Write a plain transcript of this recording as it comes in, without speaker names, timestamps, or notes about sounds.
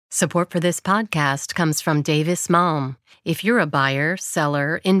Support for this podcast comes from Davis Malm. If you're a buyer,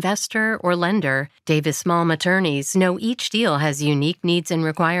 seller, investor, or lender, Davis Malm attorneys know each deal has unique needs and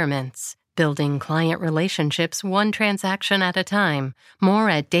requirements. Building client relationships one transaction at a time. More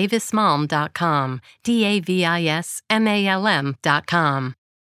at davismalm.com. DAVISMALM.com.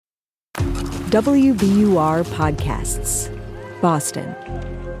 WBUR Podcasts, Boston.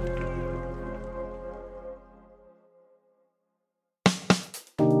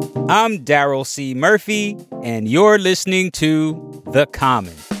 I'm Daryl C. Murphy, and you're listening to The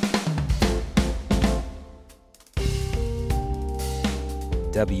Common.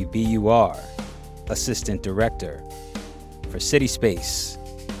 WBUR Assistant Director for CitySpace,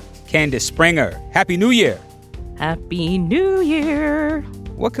 Candice Springer. Happy New Year. Happy New Year.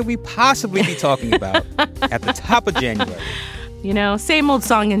 What could we possibly be talking about at the top of January? You know, same old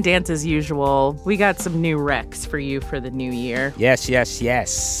song and dance as usual. We got some new recs for you for the new year. Yes, yes,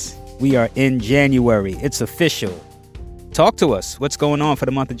 yes. We are in January. It's official. Talk to us. What's going on for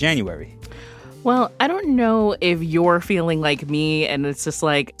the month of January? Well, I don't know if you're feeling like me and it's just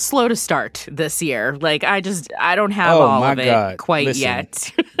like slow to start this year. Like I don't have all of it quite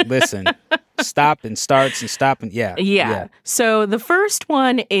yet. Listen. Stop and starts and stop and yeah. So the first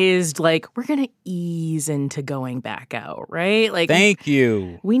one is like we're going to ease into going back out, right? Like Thank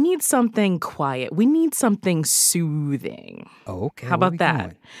you. We need something quiet. We need something soothing. Oh, okay. How about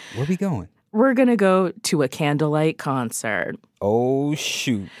that? Where we going? We're going to go to a Candlelight concert. Oh,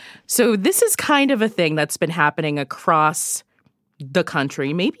 shoot. So this is kind of a thing that's been happening across the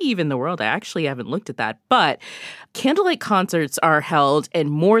country, maybe even the world. I actually haven't looked at that. But Candlelight concerts are held in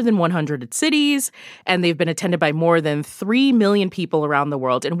more than 100 cities, and they've been attended by more than 3 million people around the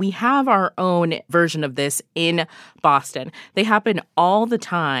world. And we have our own version of this in Boston. They happen all the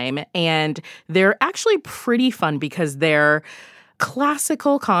time, and they're actually pretty fun because they're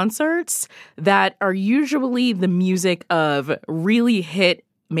classical concerts that are usually the music of really hit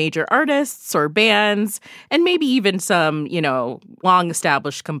major artists or bands, and maybe even some,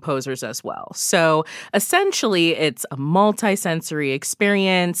 long-established composers as well. So essentially, it's a multi-sensory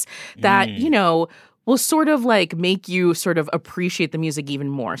experience that, will sort of like make you sort of appreciate the music even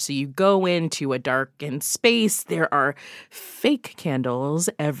more. So you go into a darkened space. There are fake candles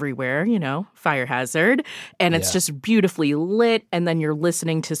everywhere, fire hazard. And it's just beautifully lit. And then you're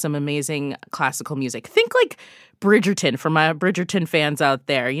listening to some amazing classical music. Think like Bridgerton, for my Bridgerton fans out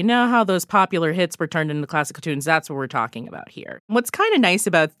there. You know how those popular hits were turned into classical tunes? That's what we're talking about here. What's kind of nice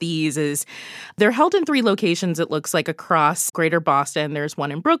about these is they're held in 3 locations, it looks like, across Greater Boston. There's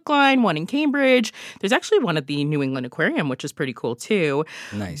one in Brookline, one in Cambridge. There's actually one at the New England Aquarium, which is pretty cool, too.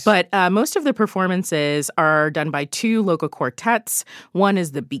 Nice. But most of the performances are done by 2 local quartets. One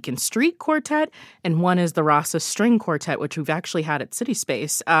is the Beacon Street Quartet, and one is the Rasa String Quartet, which we've actually had at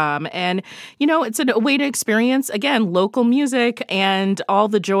CitySpace. And, it's a way to experience, again, local music and all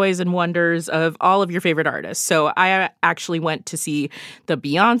the joys and wonders of all of your favorite artists. So I actually went to see the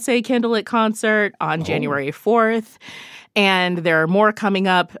Beyonce Candlelit concert on January 4th. And there are more coming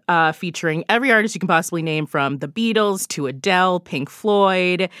up featuring every artist you can possibly name, from the Beatles to Adele, Pink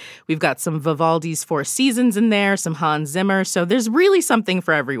Floyd. We've got some Vivaldi's Four Seasons in there, some Hans Zimmer. So there's really something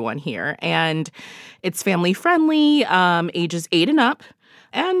for everyone here. And it's family friendly, ages 8 and up.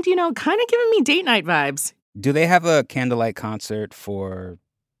 And, kind of giving me date night vibes. Do they have a Candlelight concert for,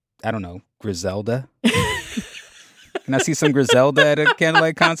 I don't know, Griselda? Can I see some Griselda at a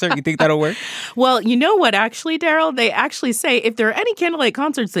Candlelight concert? You think that'll work? Well, you know what, actually, Daryl? They actually say if there are any Candlelight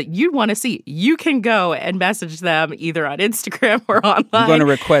concerts that you want to see, you can go and message them either on Instagram or online. I'm going to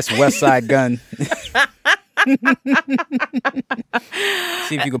request West Side Gun.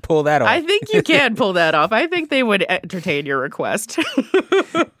 See if you can pull that off. I think you can pull that off. I think they would entertain your request.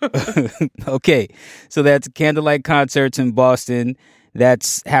 Okay, so that's Candlelight Concerts in Boston.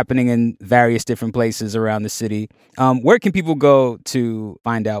 That's happening in various different places around the city. Where can people go to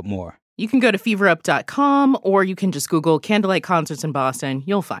find out more? You can go to feverup.com, or you can just Google Candlelight Concerts in Boston.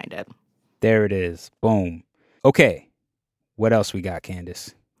 You'll find it. There it is. Boom. Okay, what else we got,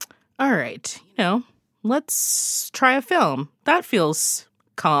 Candice? All right, let's try a film. That feels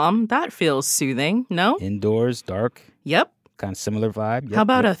calm. That feels soothing. No? Indoors, dark. Yep. Kind of similar vibe. Yep, How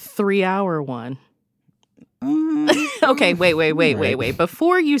about a 3-hour one? Okay, wait.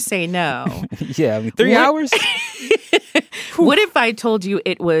 Before you say no. Yeah, 3 hours? What if I told you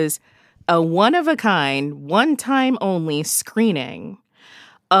it was a one-of-a-kind, one-time only screening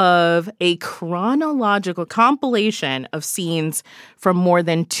of a chronological compilation of scenes from more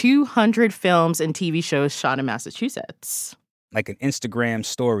than 200 films and TV shows shot in Massachusetts? like an Instagram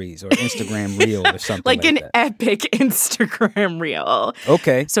stories or Instagram reel or something like an that. epic Instagram reel.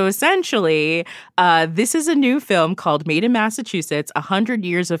 Okay. So essentially, this is a new film called Made in Massachusetts, 100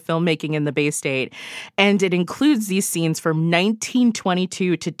 Years of Filmmaking in the Bay State. And it includes these scenes from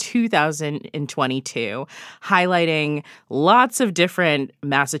 1922 to 2022, highlighting lots of different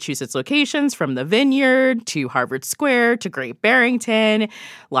Massachusetts locations, from the Vineyard to Harvard Square to Great Barrington,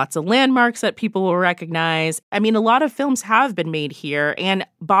 lots of landmarks that people will recognize. I mean, a lot of films have been made here, and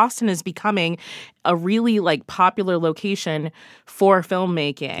Boston is becoming a really popular location for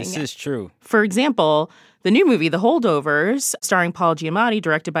filmmaking. This is true. For example, the new movie, The Holdovers, starring Paul Giamatti,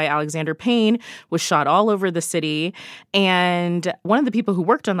 directed by Alexander Payne, was shot all over the city. And one of the people who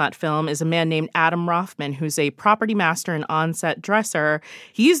worked on that film is a man named Adam Rothman, who's a property master and on-set dresser.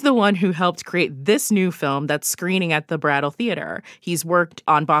 He's the one who helped create this new film that's screening at the Brattle Theatre. He's worked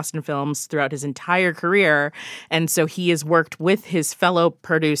on Boston films throughout his entire career. And so he has worked with his fellow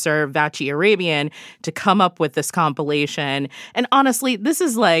producer, Vachi Arabian, to come up with this compilation. And honestly, this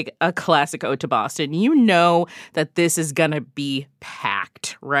is like a classic ode to Boston. You know that this is going to be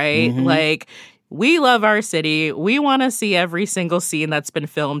packed, right? Mm-hmm. We love our city. We want to see every single scene that's been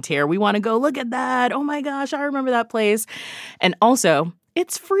filmed here. We want to go, look at that. Oh my gosh, I remember that place. And also,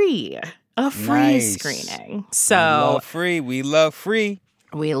 it's free. A free screening. So We love free.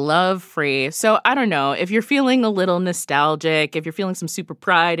 We love free. So I don't know, if you're feeling a little nostalgic, if you're feeling some super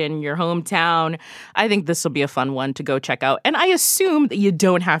pride in your hometown, I think this will be a fun one to go check out. And I assume that you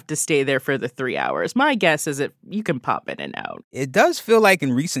don't have to stay there for the 3 hours. My guess is that you can pop in and out. It does feel like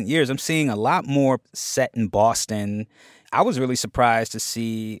in recent years, I'm seeing a lot more set in Boston. I was really surprised to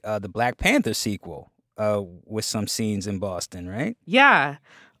see the Black Panther sequel with some scenes in Boston, right? Yeah.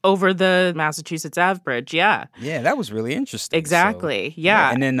 Over the Massachusetts Ave Bridge, yeah. Yeah, that was really interesting. Exactly, So,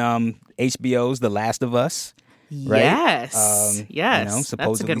 yeah. And then HBO's The Last of Us, right? Yes, yes. Supposedly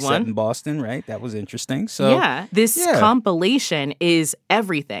that's a good one. set in Boston, right? That was interesting. So yeah, this compilation is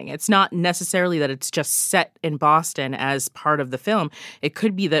everything. It's not necessarily that it's just set in Boston as part of the film. It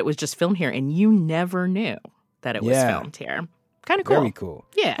could be that it was just filmed here, and you never knew that it was filmed here. Kind of cool. Very cool.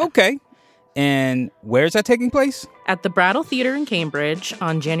 Yeah. Okay. And where is that taking place? At the Brattle Theatre in Cambridge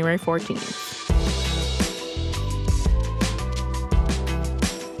on January 14th.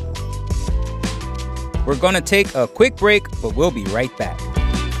 We're going to take a quick break, but we'll be right back.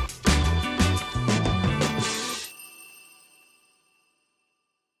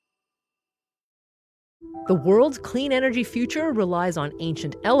 The world's clean energy future relies on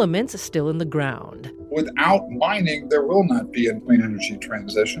ancient elements still in the ground. Without mining, there will not be a clean energy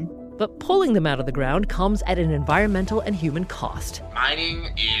transition. But pulling them out of the ground comes at an environmental and human cost. Mining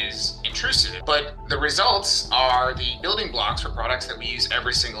is intrusive, but the results are the building blocks for products that we use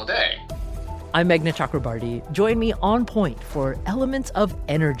every single day. I'm Meghna Chakrabarty. Join me on Point for Elements of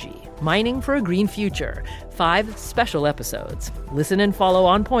Energy, Mining for a Green Future. 5 special episodes. Listen and follow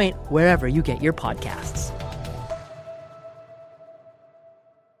On Point wherever you get your podcasts.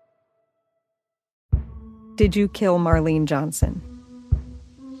 Did you kill Marlene Johnson?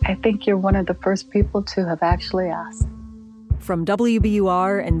 I think you're one of the first people to have actually asked. From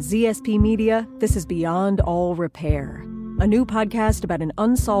WBUR and ZSP Media, this is Beyond All Repair, a new podcast about an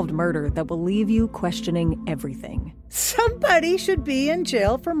unsolved murder that will leave you questioning everything. Somebody should be in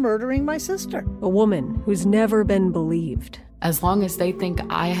jail for murdering my sister. A woman who's never been believed. As long as they think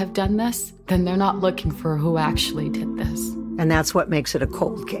I have done this, then they're not looking for who actually did this. And that's what makes it a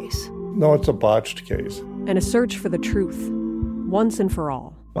cold case. No, it's a botched case. And a search for the truth, once and for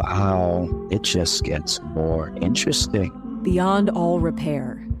all. Wow, it just gets more interesting. Beyond All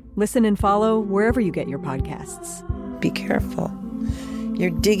Repair. Listen and follow wherever you get your podcasts. Be careful. You're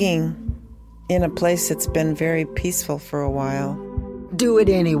digging in a place that's been very peaceful for a while. Do it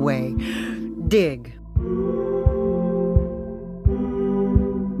anyway. Dig.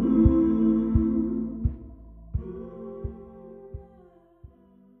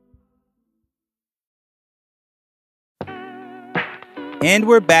 And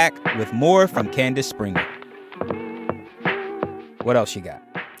we're back with more from Candice Springer. What else you got?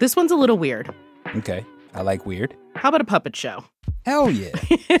 This one's a little weird. Okay, I like weird. How about a puppet show? Hell yeah.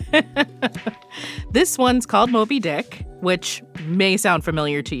 This one's called Moby Dick, which may sound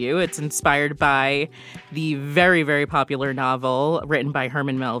familiar to you. It's inspired by the very, very popular novel written by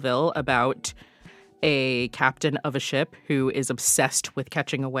Herman Melville about a captain of a ship who is obsessed with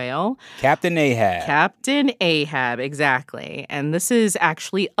catching a whale. Captain Ahab. Captain Ahab, exactly. And this is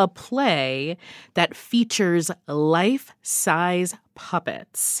actually a play that features life-size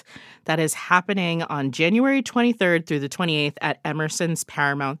puppets that is happening on January 23rd through the 28th at Emerson's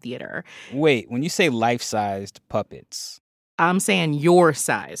Paramount Theatre. Wait, when you say life-sized puppets, I'm saying your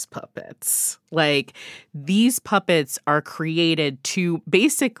size puppets. Like, these puppets are created to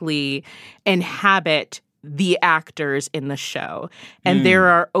basically inhabit the actors in the show. And there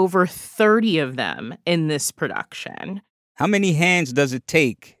are over 30 of them in this production. How many hands does it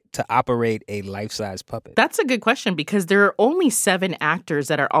take to operate a life-size puppet? That's a good question because there are only 7 actors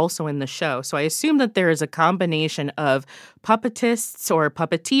that are also in the show. So I assume that there is a combination of puppetists or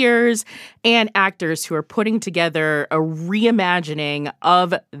puppeteers and actors who are putting together a reimagining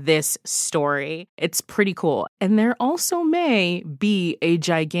of this story. It's pretty cool. And there also may be a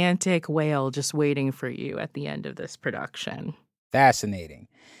gigantic whale just waiting for you at the end of this production. Fascinating.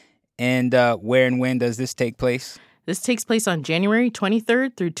 And where and when does this take place? This takes place on January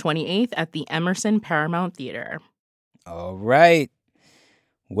 23rd through 28th at the Emerson Paramount Theatre. All right.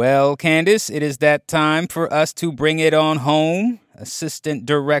 Well, Candice, it is that time for us to bring it on home. Assistant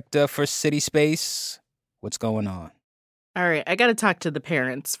Director for CitySpace, what's going on? All right, I got to talk to the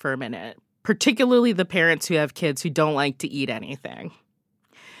parents for a minute, particularly the parents who have kids who don't like to eat anything.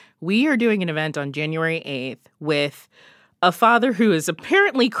 We are doing an event on January 8th with a father who has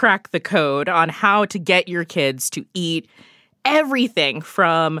apparently cracked the code on how to get your kids to eat everything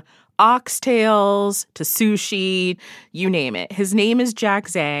from oxtails to sushi, you name it. His name is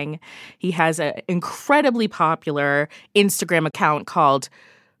Zhang. He has an incredibly popular Instagram account called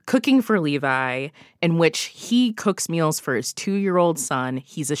Cooking for Levi, in which he cooks meals for his 2-year-old son.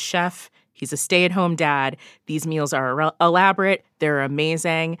 He's a chef. He's a stay-at-home dad. These meals are elaborate. They're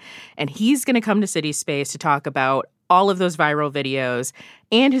amazing. And he's going to come to CitySpace to talk about all of those viral videos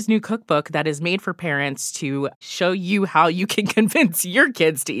and his new cookbook that is made for parents to show you how you can convince your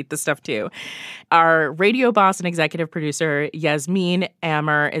kids to eat the stuff too. Our radio boss and executive producer, Yasmin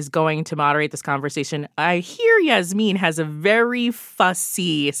Amer, is going to moderate this conversation. I hear Yasmin has a very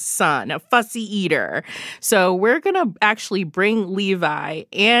fussy son, a fussy eater. So we're going to actually bring Levi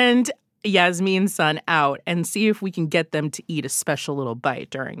and Yasmin's son out and see if we can get them to eat a special little bite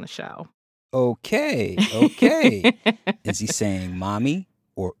during the show. Okay. Is he saying mommy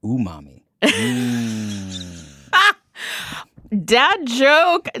or umami? Dad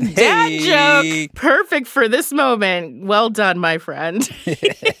joke. Perfect for this moment. Well done, my friend.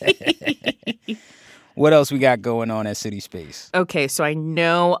 What else we got going on at CitySpace? Okay, so I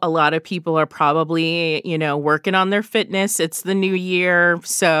know a lot of people are probably, working on their fitness. It's the new year.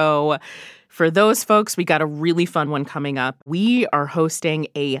 So for those folks, we got a really fun one coming up. We are hosting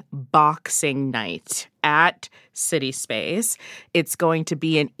a boxing night at CitySpace. It's going to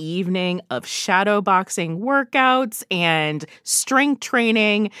be an evening of shadow boxing workouts and strength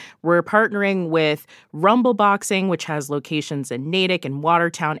training. We're partnering with Rumble Boxing, which has locations in Natick and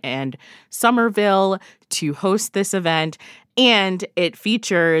Watertown and Somerville, to host this event. And it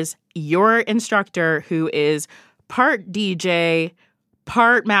features your instructor, who is part DJ,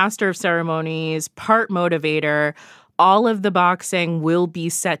 part master of ceremonies, part motivator. All of the boxing will be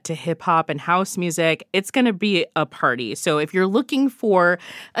set to hip hop and house music. It's going to be a party. So if you're looking for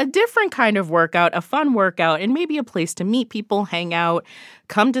a different kind of workout, a fun workout, and maybe a place to meet people, hang out,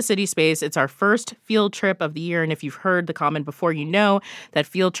 come to CitySpace. It's our first field trip of the year. And if you've heard the comment before, you know that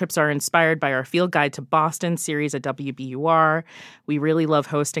field trips are inspired by our Field Guide to Boston series at WBUR. We really love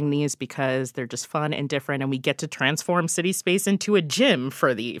hosting these because they're just fun and different, and we get to transform CitySpace into a gym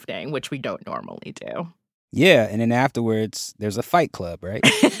for the evening, which we don't normally do. Yeah, and then afterwards, there's a fight club, right?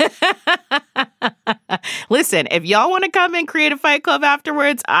 Listen, if y'all want to come and create a fight club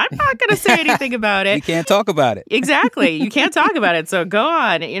afterwards, I'm not going to say anything about it. We can't talk about it. Exactly. You can't talk about it. So go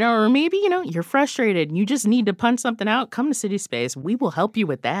on. Or maybe, you're frustrated and you just need to punch something out. Come to CitySpace. We will help you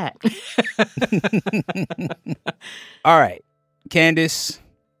with that. All right. Candice,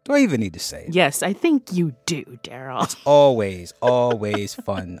 do I even need to say it? Yes, I think you do, Daryl. It's always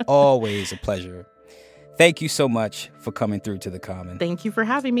fun. Always a pleasure. Thank you so much for coming through to The Common. Thank you for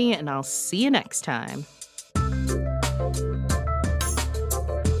having me, and I'll see you next time.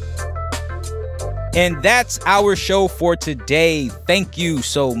 And that's our show for today. Thank you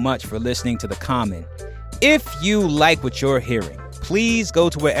so much for listening to The Common. If you like what you're hearing, please go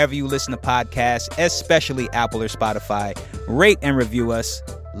to wherever you listen to podcasts, especially Apple or Spotify. Rate and review us.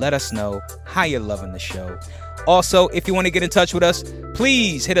 Let us know how you're loving the show. Also, if you want to get in touch with us,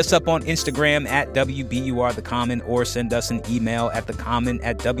 please hit us up on Instagram at WBUR The Common, or send us an email at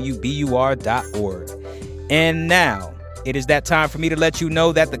thecommon@wbur.org. And now, it is that time for me to let you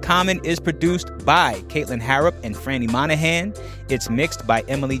know that The Common is produced by Caitlin Harrop and Franny Monahan. It's mixed by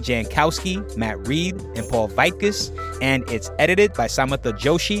Emily Jankowski, Matt Reed, and Paul Vaitkus. And it's edited by Samatha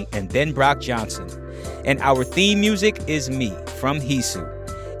Joshi and Ben Brock Johnson. And our theme music is Me from Hisu.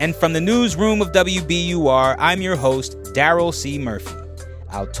 And from the newsroom of WBUR, I'm your host, Daryl C. Murphy.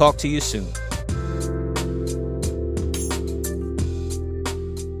 I'll talk to you soon.